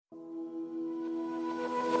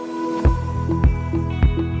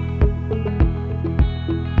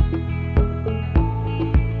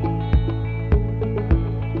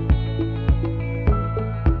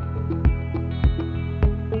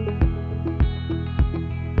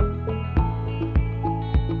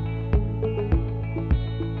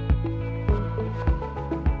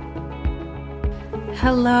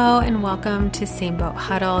Hello and welcome to Same Boat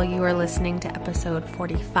Huddle. You are listening to episode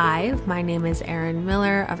 45. My name is Erin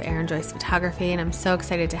Miller of Erin Joyce Photography, and I'm so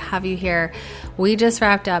excited to have you here. We just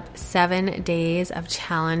wrapped up 7 days of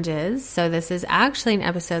challenges. So this is actually an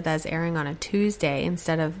episode that's airing on a Tuesday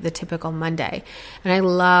instead of the typical Monday. And I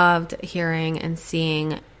loved hearing and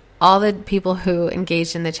seeing all the people who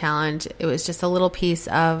engaged in the challenge. It was just a little piece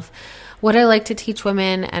of what I like to teach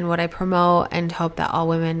women and what I promote and hope that all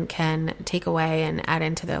women can take away and add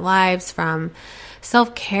into their lives, from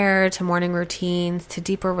self-care to morning routines to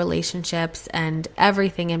deeper relationships and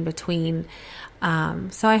everything in between.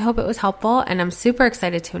 So I hope it was helpful, and I'm super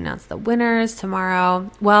excited to announce the winners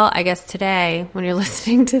tomorrow. Well, I guess today when you're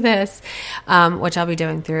listening to this, which I'll be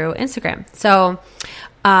doing through Instagram. So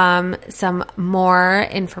some more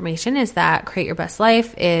information is that Create Your Best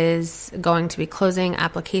Life is going to be closing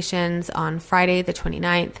applications on Friday the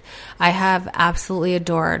 29th. I have absolutely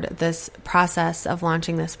adored this process of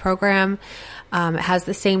launching this program. It has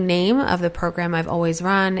the same name of the program I've always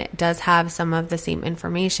run. It does have some of the same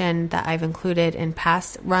information that I've included in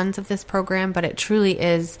past runs of this program, but it truly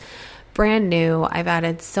is brand new. I've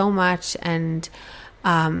added so much, and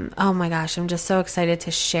oh my gosh, I'm just so excited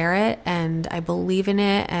to share it, and I believe in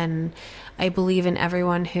it, and I believe in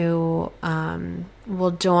everyone who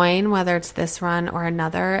will join, whether it's this run or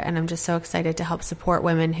another, and I'm just so excited to help support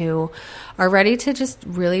women who are ready to just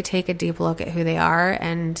really take a deep look at who they are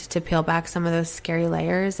and to peel back some of those scary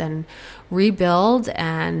layers and rebuild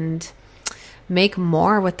and make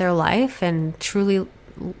more with their life and truly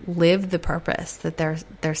live the purpose that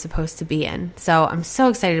they're supposed to be in. So I'm so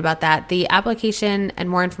excited about that. The application and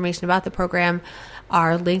more information about the program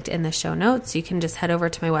are linked in the show notes. You can just head over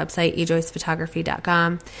to my website,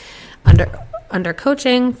 ejoycephotography.com, under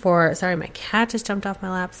coaching sorry, my cat just jumped off my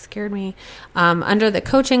lap, scared me, under the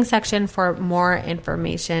coaching section for more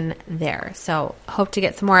information there. So hope to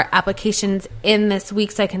get some more applications in this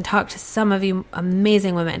week so I can talk to some of you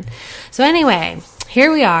amazing women. So anyway, here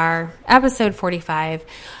we are, episode 45.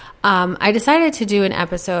 I decided to do an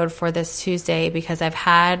episode for this Tuesday because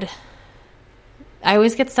I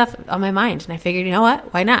always get stuff on my mind, and I figured, you know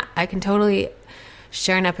what? Why not? I can totally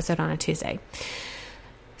share an episode on a Tuesday.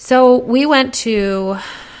 So we went to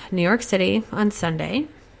New York City on Sunday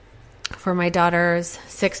for my daughter's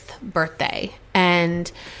 6th birthday,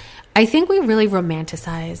 and I think we really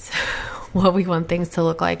romanticize what we want things to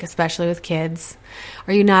look like, especially with kids.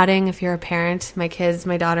 Are you nodding if you're a parent? My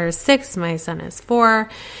daughter is 6, my son is 4.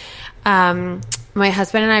 My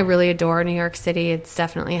husband and I really adore New York City. It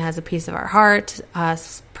definitely has a piece of our heart,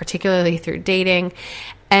 particularly through dating.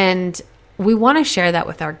 And we want to share that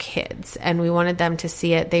with our kids, and we wanted them to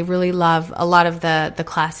see it. They really love a lot of the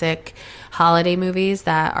classic holiday movies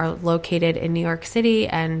that are located in New York City,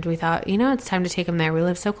 and we thought, it's time to take them there. We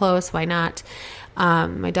live so close. Why not?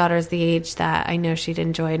 My daughter's the age that I know she'd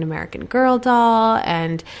enjoy an American Girl doll,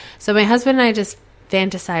 and so my husband and I just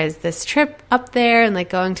fantasized this trip up there and like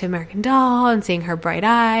going to American Doll and seeing her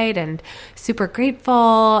bright-eyed and super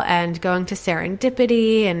grateful, and going to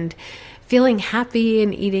Serendipity and feeling happy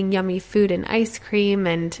and eating yummy food and ice cream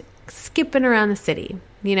and skipping around the city.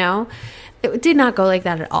 It did not go like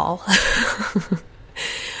that at all.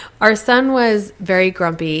 Our son was very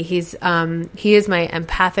grumpy. He is my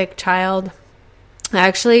empathic child. I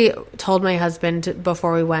actually told my husband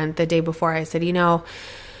before we went, the day before, I said,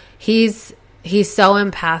 he's so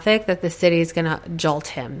empathic that the city is going to jolt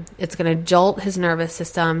him. It's going to jolt his nervous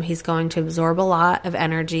system. He's going to absorb a lot of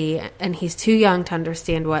energy, and he's too young to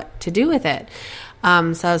understand what to do with it. So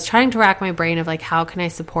I was trying to rack my brain of how can I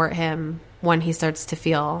support him when he starts to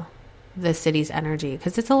feel the city's energy?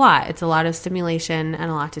 Because it's a lot. It's a lot of stimulation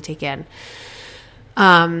and a lot to take in.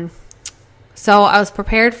 So I was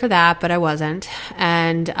prepared for that, but I wasn't.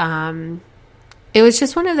 And it was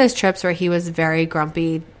just one of those trips where he was very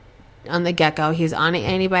grumpy on the get-go. He was on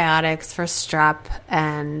antibiotics for strep,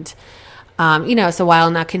 and so while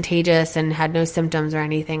not contagious and had no symptoms or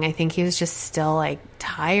anything, I think he was just still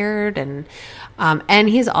tired, and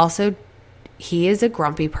he is a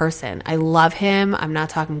grumpy person. I love him. I'm not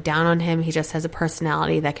talking down on him. He just has a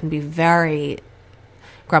personality that can be very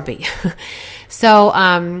grumpy.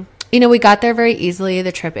 So we got there very easily.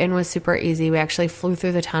 The trip in was super easy. We actually flew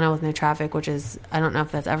through the tunnel with no traffic, which is, I don't know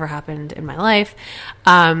if that's ever happened in my life.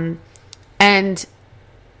 And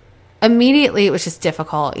immediately it was just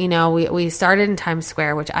difficult. We started in Times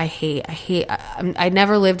Square, which I hate. I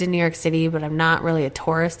never lived in New York City, but I'm not really a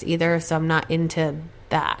tourist either, so I'm not into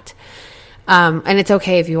that. And it's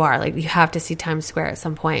okay if you are. You have to see Times Square at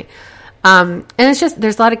some point. And it's just,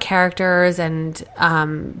 there's a lot of characters and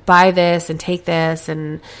buy this and take this,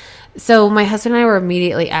 and So my husband and I were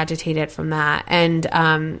immediately agitated from that. And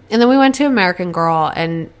then we went to American Girl,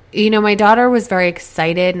 and my daughter was very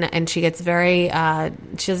excited, and she gets very,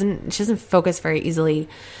 she doesn't focus very easily.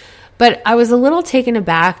 But I was a little taken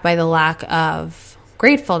aback by the lack of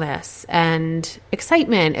gratefulness and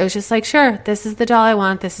excitement. It was just like, sure, this is the doll I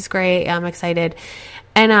want. This is great. I'm excited.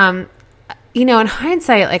 And, in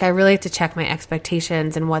hindsight, like, I really have to check my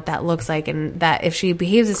expectations and what that looks like, and that if she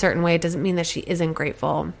behaves a certain way, it doesn't mean that she isn't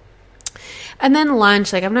grateful. And then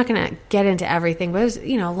lunch, like, I'm not going to get into everything, but it was,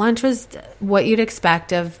 lunch was what you'd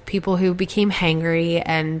expect of people who became hangry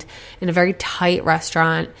and in a very tight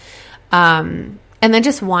restaurant. And then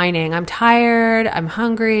just whining. I'm tired. I'm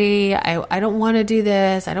hungry. I don't want to do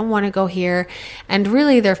this. I don't want to go here. And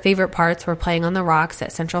really their favorite parts were playing on the rocks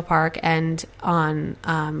at Central Park and on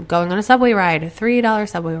going on a subway ride, a $3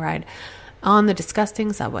 subway ride on the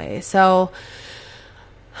disgusting subway. So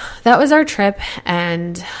that was our trip.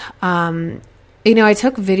 And, I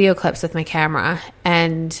took video clips with my camera,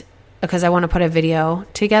 and because I want to put a video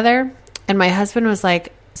together. And my husband was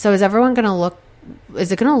like, so is it going to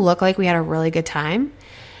look like we had a really good time?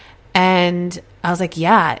 And I was like,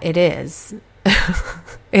 yeah, it is.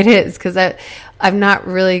 It is, because I'm not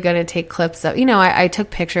really going to take clips of, I took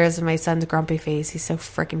pictures of my son's grumpy face. He's so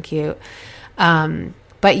freaking cute.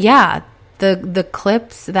 But yeah, the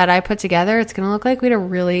clips that I put together, it's going to look like we had a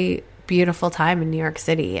really beautiful time in New York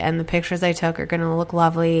City. And the pictures I took are going to look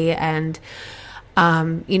lovely. And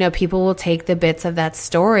people will take the bits of that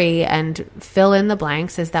story and fill in the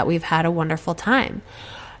blanks as that we've had a wonderful time.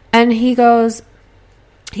 And he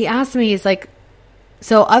asked me, he's like,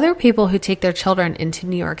 so other people who take their children into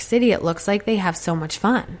New York City, it looks like they have so much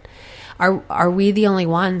fun. Are we the only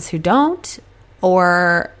ones who don't,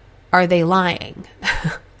 or are they lying?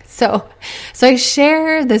 So I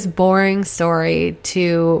share this boring story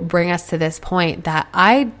to bring us to this point that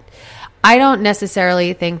I don't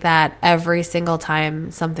necessarily think that every single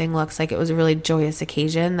time something looks like it was a really joyous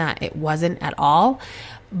occasion, that it wasn't at all.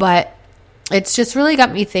 But it's just really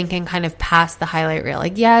got me thinking kind of past the highlight reel.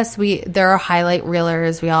 Like, yes, there are highlight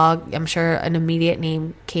reelers. I'm sure an immediate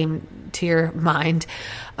name came to your mind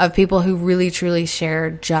of people who really truly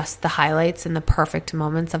shared just the highlights and the perfect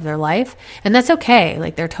moments of their life. And that's okay.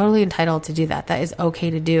 Like, they're totally entitled to do that. That is okay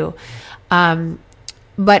to do.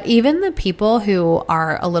 But even the people who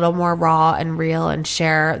are a little more raw and real and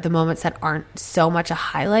share the moments that aren't so much a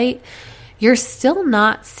highlight, you're still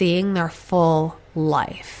not seeing their full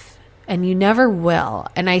life, and you never will.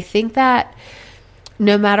 And I think that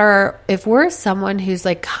no matter if we're someone who's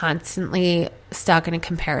like constantly stuck in a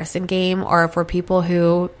comparison game, or if we're people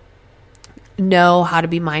who know how to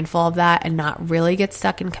be mindful of that and not really get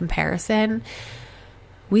stuck in comparison,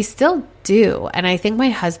 we still do. And I think my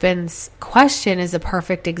husband's question is a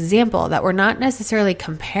perfect example that we're not necessarily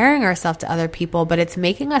comparing ourselves to other people, but it's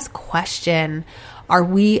making us question, are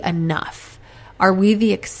we enough? Are we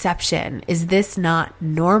the exception? Is this not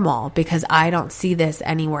normal because I don't see this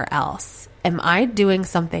anywhere else? Am I doing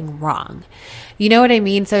something wrong? You know what I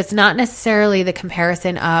mean? So it's not necessarily the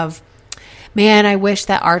comparison of, man, I wish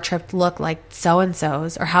that our trip looked like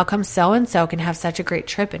so-and-so's, or how come so-and-so can have such a great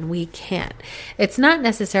trip and we can't. It's not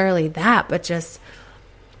necessarily that, but just,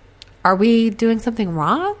 are we doing something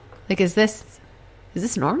wrong? Like, is this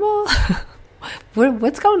normal?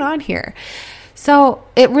 What's going on here? So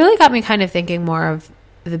it really got me kind of thinking more of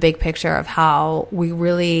the big picture of how we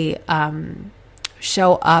really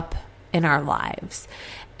show up in our lives.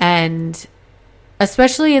 And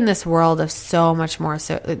especially in this world of so much more,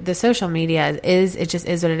 so the social media it just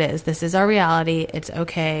is what it is. This is our reality. It's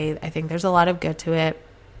okay. I think there's a lot of good to it.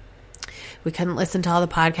 We couldn't listen to all the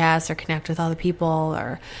podcasts or connect with all the people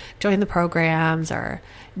or join the programs or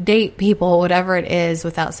date people, whatever it is,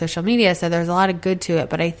 without social media. So there's a lot of good to it.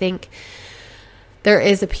 But I think there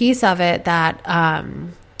is a piece of it that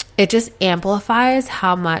it just amplifies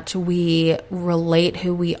how much we relate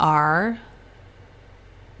who we are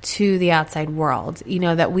to the outside world. You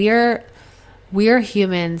know, that we are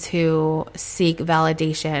humans who seek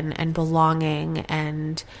validation and belonging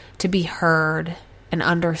and to be heard and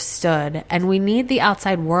understood, and we need the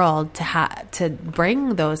outside world to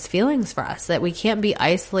bring those feelings for us, that we can't be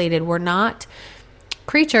isolated. We're not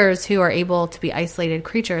creatures who are able to be isolated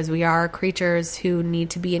creatures. We are creatures who need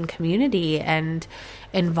to be in community and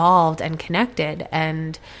involved and connected.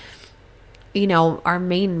 And you know, our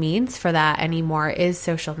main means for that anymore is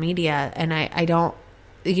social media. And I don't,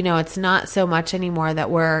 you know, it's not so much anymore that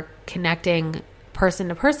we're connecting person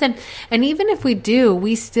to person. And even if we do,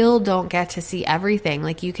 we still don't get to see everything.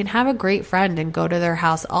 Like, you can have a great friend and go to their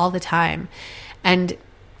house all the time. And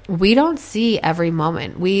we don't see every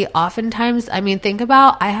moment. We oftentimes, think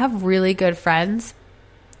about, I have really good friends.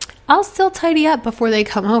 I'll still tidy up before they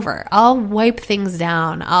come over. I'll wipe things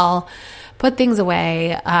down. I'll put things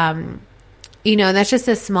away. That's just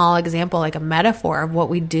a small example, like a metaphor of what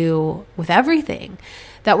we do with everything,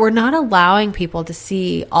 that we're not allowing people to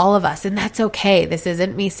see all of us. And that's okay. This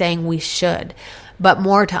isn't me saying we should, but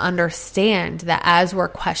more to understand that as we're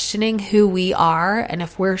questioning who we are and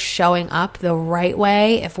if we're showing up the right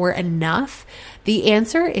way, if we're enough, the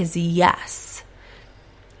answer is yes.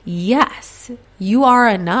 Yes, you are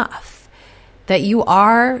enough, that you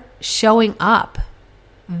are showing up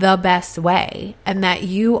the best way, and that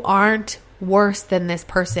you aren't worse than this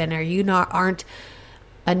person, or aren't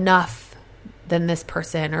enough than this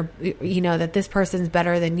person, or that this person's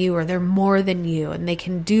better than you, or they're more than you and they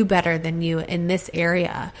can do better than you in this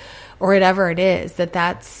area, or whatever it is.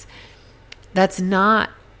 That's not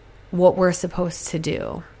what we're supposed to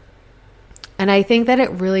do. And I think that it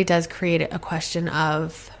really does create a question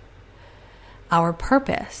of our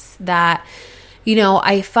purpose, that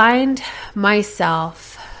I find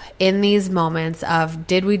myself in these moments of,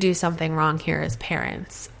 did we do something wrong here as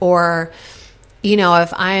parents? Or,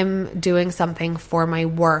 if I'm doing something for my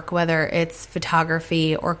work, whether it's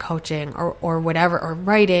photography or coaching or whatever, or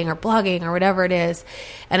writing or blogging or whatever it is,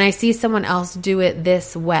 and I see someone else do it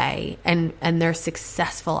this way and they're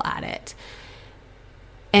successful at it.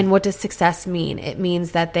 And what does success mean? It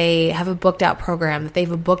means that they have a booked out program, that they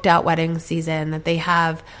have a booked out wedding season, that they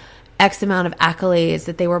have X amount of accolades,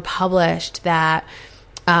 that they were published, that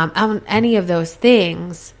any of those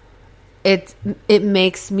things, it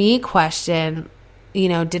makes me question,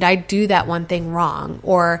 did I do that one thing wrong?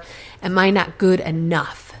 Or am I not good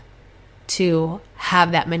enough to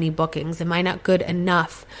have that many bookings? Am I not good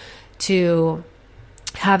enough to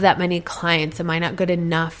have that many clients? Am I not good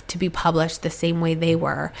enough to be published the same way they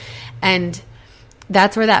were? And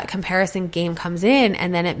that's where that comparison game comes in.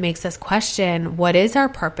 And then it makes us question, what is our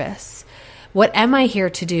purpose? What am I here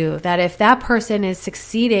to do? That if that person is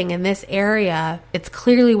succeeding in this area, it's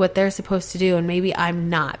clearly what they're supposed to do, and maybe I'm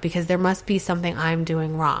not, because there must be something I'm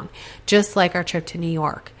doing wrong. Just like our trip to New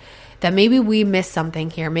York, that maybe we missed something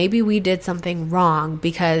here. Maybe we did something wrong,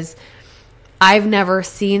 because I've never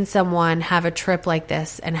seen someone have a trip like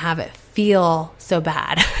this and have it feel so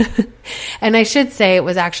bad. And I should say it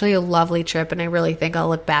was actually a lovely trip, and I really think I'll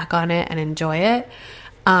look back on it and enjoy it.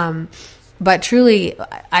 But truly,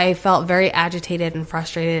 I felt very agitated and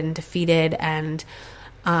frustrated and defeated, and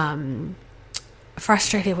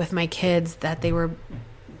frustrated with my kids that they were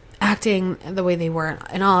acting the way they were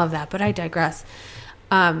and all of that. But I digress.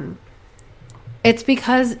 It's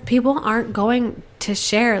because people aren't going to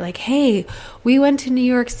share, like, hey, we went to New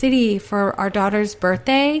York City for our daughter's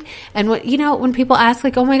birthday. And when people ask,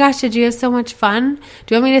 like, oh my gosh, did you have so much fun?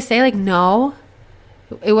 Do you want me to say, like, no,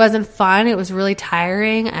 it wasn't fun. It was really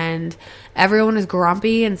tiring, and everyone was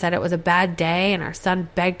grumpy and said it was a bad day, and our son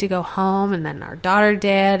begged to go home, and then our daughter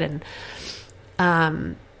did. And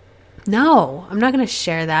no, I'm not going to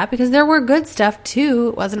share that, because there were good stuff too.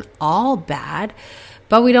 It wasn't all bad,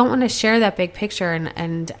 but we don't want to share that big picture.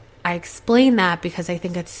 And I explain that because I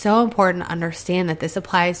think it's so important to understand that this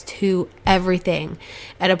applies to everything.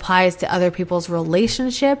 It applies to other people's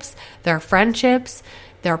relationships, their friendships,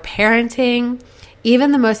 their parenting.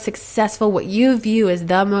 Even the most successful, what you view as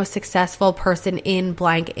the most successful person in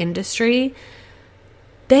blank industry,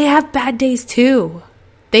 they have bad days too.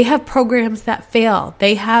 They have programs that fail.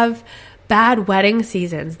 They have bad wedding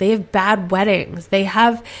seasons. They have bad weddings. They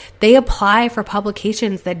apply for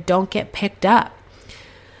publications that don't get picked up.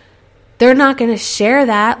 They're not going to share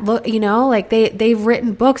that. Look, like they've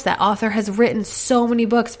written books. That author has written so many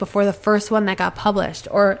books before the first one that got published,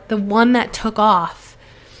 or the one that took off.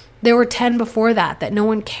 There were 10 before that no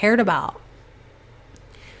one cared about.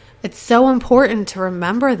 It's so important to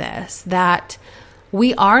remember this, that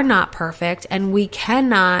we are not perfect, and we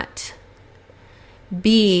cannot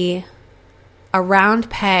be a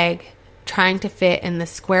round peg trying to fit in the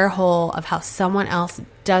square hole of how someone else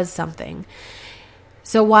does something.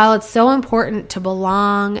 So while it's so important to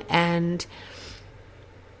belong and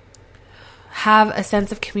have a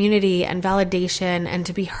sense of community and validation and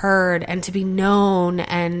to be heard and to be known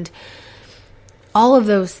and all of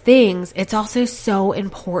those things, it's also so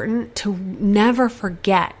important to never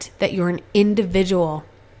forget that you're an individual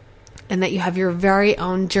and that you have your very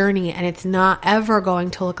own journey, and it's not ever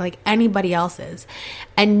going to look like anybody else's.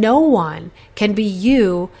 And no one can be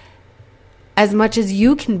you as much as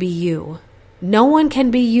you can be you. No one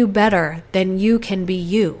can be you better than you can be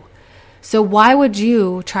you. So why would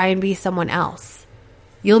you try and be someone else?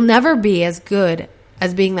 You'll never be as good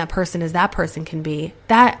as being that person as that person can be.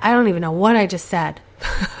 That, I don't even know what I just said.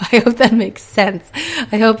 I hope that makes sense.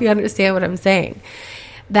 I hope you understand what I'm saying.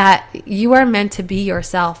 That you are meant to be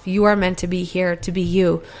yourself. You are meant to be here to be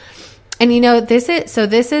you. And this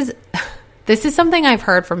is something I've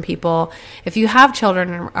heard from people. If you have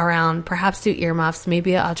children around, perhaps do earmuffs.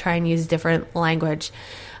 Maybe I'll try and use different language.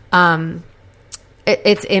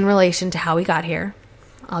 It's in relation to how we got here.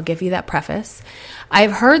 I'll give you that preface.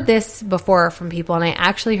 I've heard this before from people, and I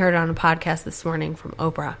actually heard it on a podcast this morning from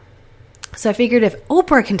Oprah. So I figured if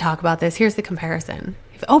Oprah can talk about this, here's the comparison.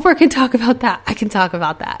 If Oprah can talk about that, I can talk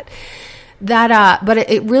about that. But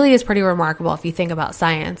it really is pretty remarkable if you think about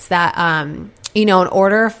science that, in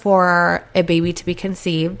order for a baby to be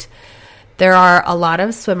conceived, there are a lot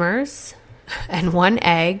of swimmers and one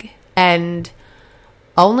egg, and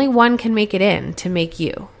only one can make it in to make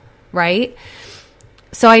you, right?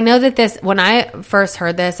 So I know that when I first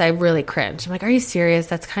heard this, I really cringed. I'm like, are you serious?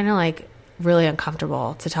 That's kind of like really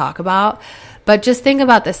uncomfortable to talk about. But just think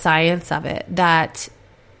about the science of it, that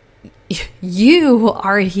you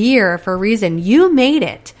are here for a reason. You made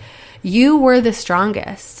it. You were the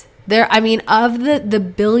strongest. Of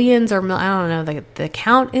the billions, or I don't know the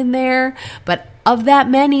count in there, but of that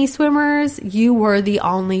many swimmers, you were the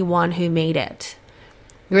only one who made it.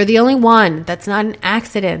 You're the only one. That's not an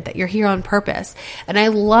accident, that you're here on purpose. And I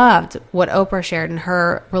loved what Oprah shared in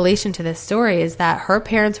her relation to this story, is that her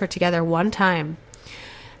parents were together one time,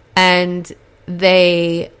 and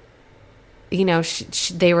they,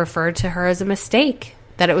 they referred to her as a mistake,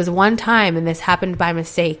 that it was one time and this happened by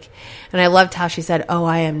mistake. And I loved how she said, "Oh,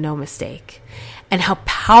 I am no mistake." And how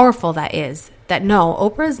powerful that is, that no,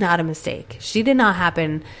 Oprah is not a mistake. She did not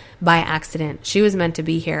happen by accident. She was meant to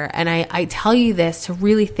be here. And I tell you this to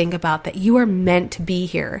really think about that. You are meant to be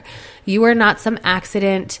here. You are not some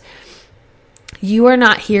accident. You are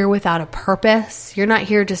not here without a purpose. You're not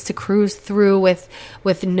here just to cruise through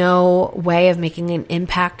with no way of making an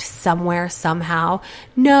impact somewhere, somehow.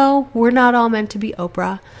 No, we're not all meant to be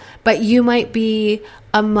Oprah. But you might be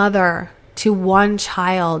a mother to one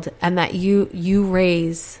child, and that you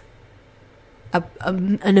raise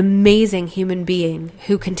an amazing human being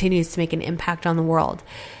who continues to make an impact on the world.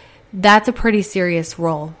 That's a pretty serious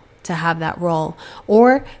role, to have that role.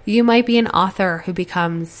 Or you might be an author who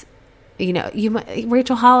becomes,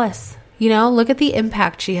 Rachel Hollis, look at the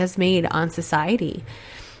impact she has made on society.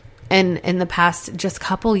 And in the past just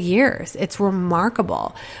couple years, it's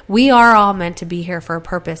remarkable. We are all meant to be here for a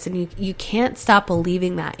purpose, and you can't stop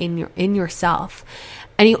believing that in yourself.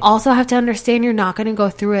 And you also have to understand you're not going to go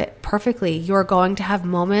through it perfectly. You're going to have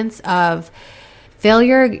moments of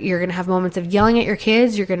failure. You're going to have moments of yelling at your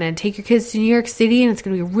kids. You're going to take your kids to New York City, and it's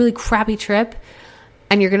going to be a really crappy trip.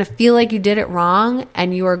 And you're going to feel like you did it wrong,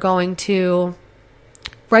 and you are going to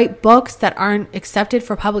write books that aren't accepted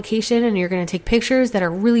for publication, and you're going to take pictures that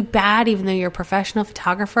are really bad even though you're a professional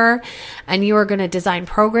photographer, and you are going to design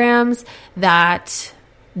programs that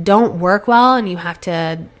don't work well, and you have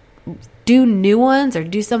to do new ones or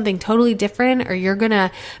do something totally different, or you're going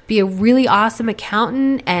to be a really awesome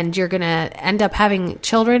accountant and you're going to end up having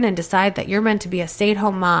children and decide that you're meant to be a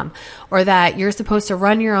stay-at-home mom, or that you're supposed to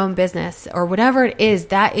run your own business, or whatever it is.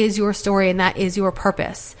 That is your story, and that is your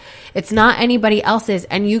purpose. It's not anybody else's.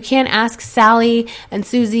 And you can't ask Sally and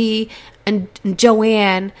Susie and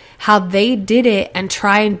Joanne how they did it and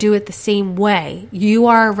try and do it the same way. You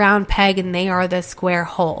are a round peg and they are the square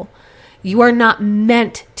hole. You are not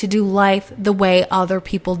meant to do life the way other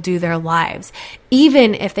people do their lives.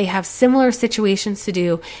 Even if they have similar situations to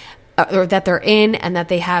do, or that they're in, and that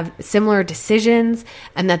they have similar decisions,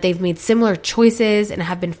 and that they've made similar choices and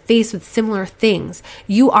have been faced with similar things,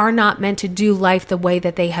 you are not meant to do life the way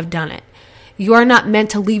that they have done it. You are not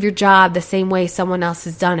meant to leave your job the same way someone else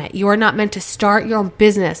has done it. You are not meant to start your own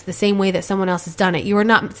business the same way that someone else has done it. You are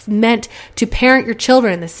not meant to parent your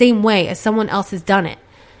children the same way as someone else has done it.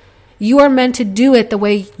 You are meant to do it the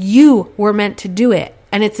way you were meant to do it.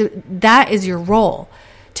 And that is your role,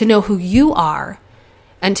 to know who you are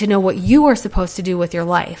and to know what you are supposed to do with your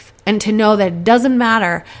life, and to know that it doesn't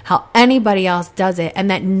matter how anybody else does it, and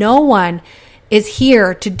that no one is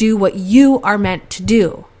here to do what you are meant to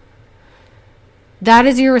do. That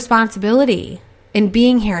is your responsibility in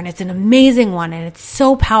being here, and it's an amazing one, and it's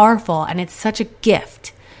so powerful, and it's such a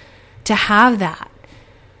gift to have that.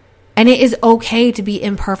 And it is okay to be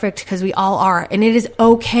imperfect, because we all are. And it is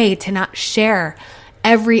okay to not share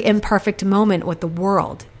every imperfect moment with the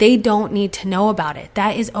world. They don't need to know about it.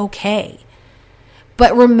 That is okay.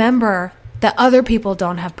 But remember that other people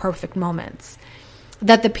don't have perfect moments.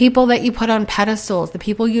 That the people that you put on pedestals, the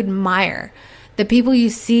people you admire, The people you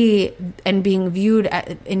see and being viewed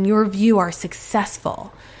in your view are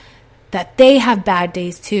successful, that they have bad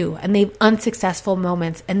days too, and they have unsuccessful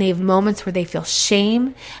moments, and they have moments where they feel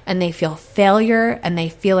shame and they feel failure and they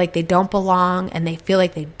feel like they don't belong and they feel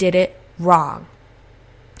like they did it wrong.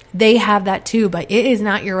 They have that too, but it is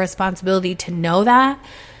not your responsibility to know that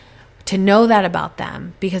about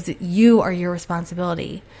them, because you are your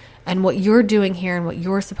responsibility. And what you're doing here and what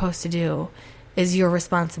you're supposed to do is your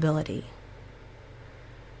responsibility.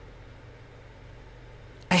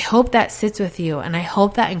 I hope that sits with you, and I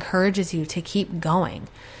hope that encourages you to keep going.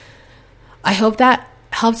 I hope that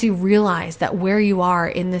helps you realize that where you are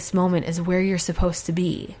in this moment is where you're supposed to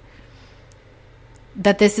be.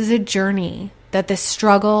 That this is a journey, that the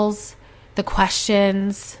struggles, the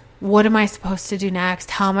questions, what am I supposed to do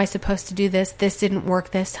next? How am I supposed to do this? This didn't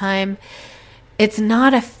work this time. It's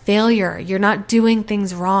not a failure. You're not doing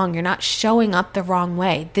things wrong. You're not showing up the wrong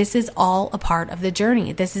way. This is all a part of the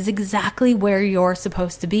journey. This is exactly where you're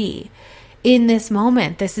supposed to be. In this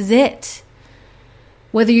moment, this is it.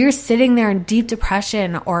 Whether you're sitting there in deep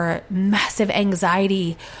depression or massive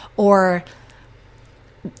anxiety or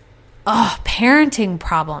parenting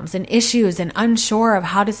problems and issues and unsure of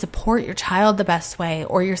how to support your child the best way,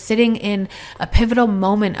 or you're sitting in a pivotal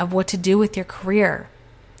moment of what to do with your career,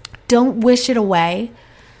 don't wish it away.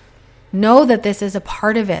 Know that this is a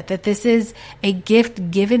part of it, that this is a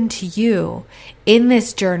gift given to you in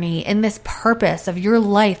this journey, in this purpose of your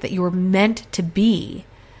life that you were meant to be,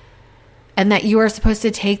 and that you are supposed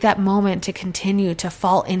to take that moment to continue to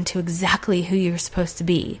fall into exactly who you're supposed to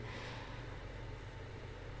be.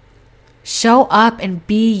 Show up and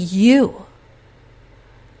be you.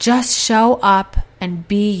 Just show up and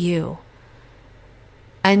be you.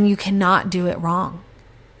 And you cannot do it wrong.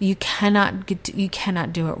 You cannot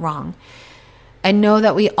do it wrong. And know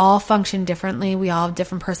that we all function differently. We all have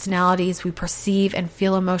different personalities. We perceive and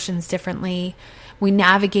feel emotions differently. We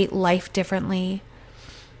navigate life differently.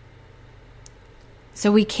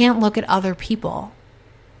 So we can't look at other people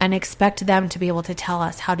and expect them to be able to tell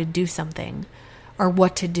us how to do something or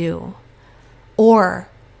what to do, or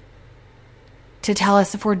to tell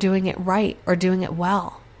us if we're doing it right or doing it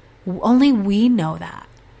well. Only we know that.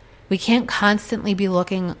 We can't constantly be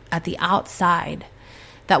looking at the outside.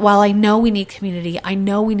 That while I know we need community, I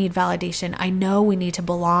know we need validation, I know we need to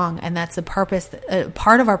belong, and that's the purpose,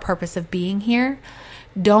 part of our purpose of being here,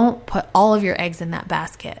 don't put all of your eggs in that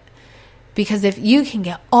basket. Because if you can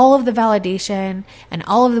get all of the validation and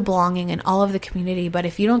all of the belonging and all of the community, but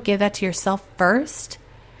if you don't give that to yourself first,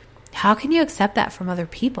 how can you accept that from other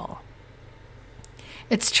people?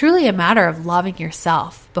 It's truly a matter of loving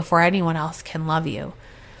yourself before anyone else can love you.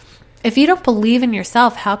 If you don't believe in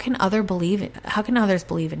yourself, how can others believe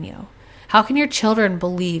in you? How can your children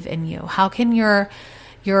believe in you? How can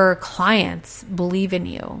your clients believe in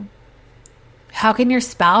you? How can your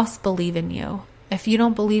spouse believe in you if you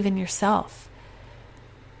don't believe in yourself?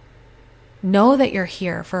 Know that you're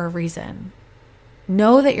here for a reason.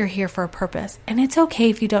 Know that you're here for a purpose. And it's okay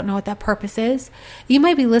if you don't know what that purpose is. You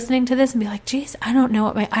might be listening to this and be like, geez, I don't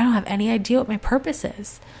have any idea what my purpose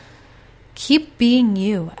is. Keep being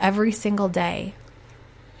you every single day.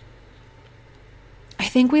 I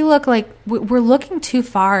think we look like we're looking too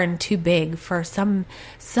far and too big for some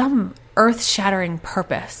earth-shattering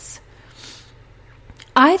purpose.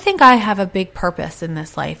 I think I have a big purpose in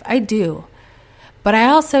this life. I do. But I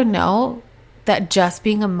also know that just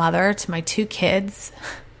being a mother to my 2 kids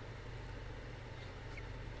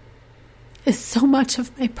is so much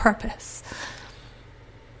of my purpose.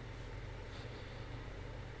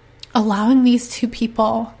 Allowing these 2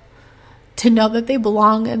 people to know that they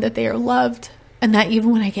belong and that they are loved, and that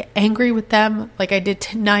even when I get angry with them, like I did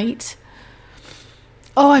tonight,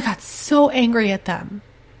 I got so angry at them.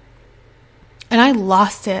 And I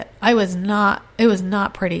lost it. It was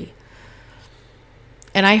not pretty.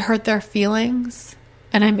 And I hurt their feelings,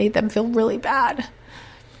 and I made them feel really bad.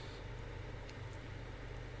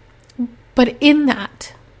 But in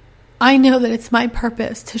that, I know that it's my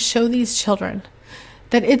purpose to show these children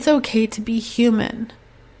that it's okay to be human.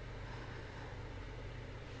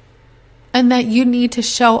 And that you need to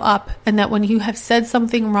show up, and that when you have said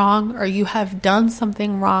something wrong or you have done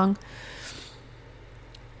something wrong,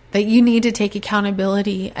 that you need to take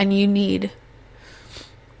accountability and you need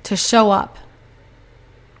to show up.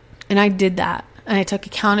 And I did that. And I took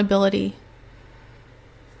accountability.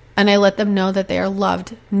 And I let them know that they are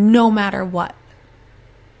loved no matter what.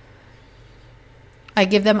 I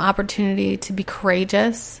give them opportunity to be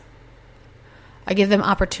courageous. I give them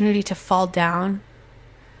opportunity to fall down.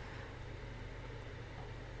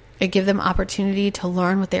 I give them opportunity to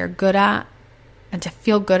learn what they are good at and to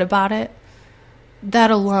feel good about it.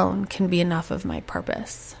 that alone can be enough of my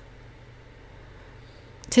purpose.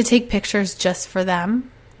 To take pictures just for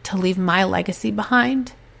them, to leave my legacy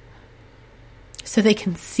behind, so they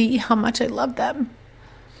can see how much I love them.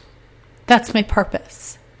 That's my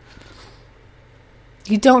purpose.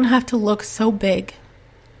 You don't have to look so big.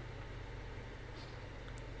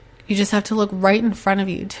 You just have to look right in front of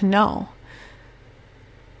you to know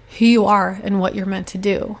who you are and what you're meant to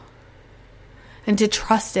do. And to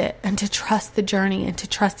trust it, and to trust the journey, and to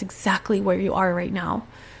trust exactly where you are right now.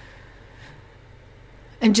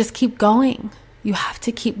 And just keep going. You have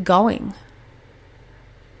to keep going.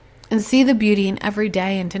 And see the beauty in every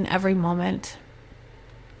day and in every moment.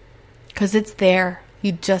 Because it's there.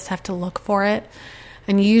 You just have to look for it.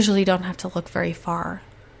 And you usually don't have to look very far.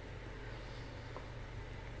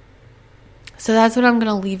 So that's what I'm going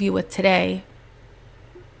to leave you with today.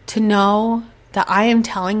 To know that I am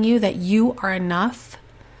telling you that you are enough.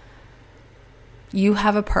 You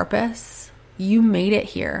have a purpose. You made it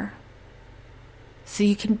here. So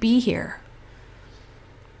you can be here.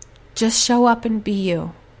 Just show up and be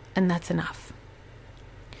you. And that's enough.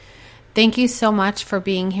 Thank you so much for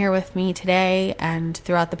being here with me today and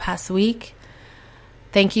throughout the past week.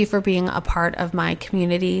 Thank you for being a part of my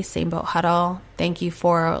community, Same Boat Huddle. Thank you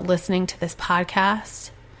for listening to this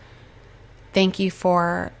podcast. Thank you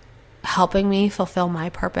for helping me fulfill my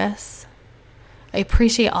purpose. I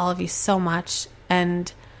appreciate all of you so much,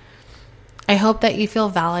 and I hope that you feel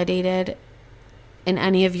validated in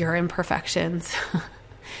any of your imperfections.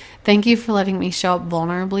 Thank you for letting me show up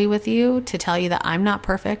vulnerably with you to tell you that I'm not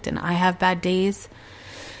perfect and I have bad days.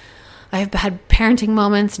 I have had parenting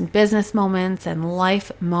moments and business moments and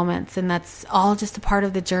life moments, and that's all just a part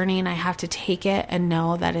of the journey, and I have to take it and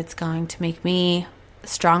know that it's going to make me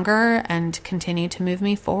stronger and continue to move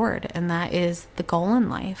me forward. And that is the goal in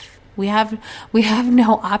life. We have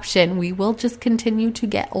no option. We will just continue to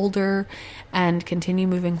get older and continue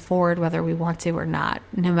moving forward whether we want to or not.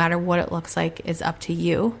 No matter what it looks like is up to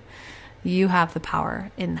you. You have the power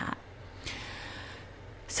in that.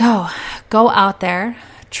 So go out there,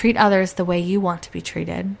 treat others the way you want to be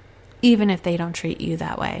treated, even if they don't treat you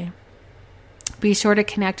that way. Be sure to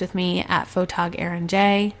connect with me at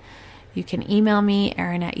PhotogErinJ. You can email me,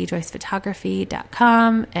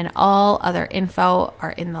 erin@ejoycephotography.com, and all other info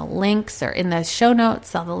are in the links or in the show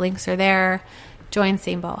notes. All the links are there. Join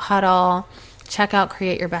Same Boat Huddle. Check out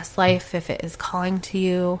Create Your Best Life if it is calling to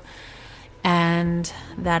you. And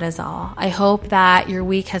that is all. I hope that your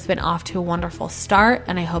week has been off to a wonderful start,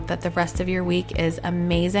 and I hope that the rest of your week is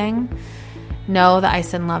amazing. Know that I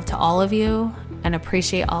send love to all of you and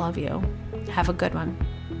appreciate all of you. Have a good one.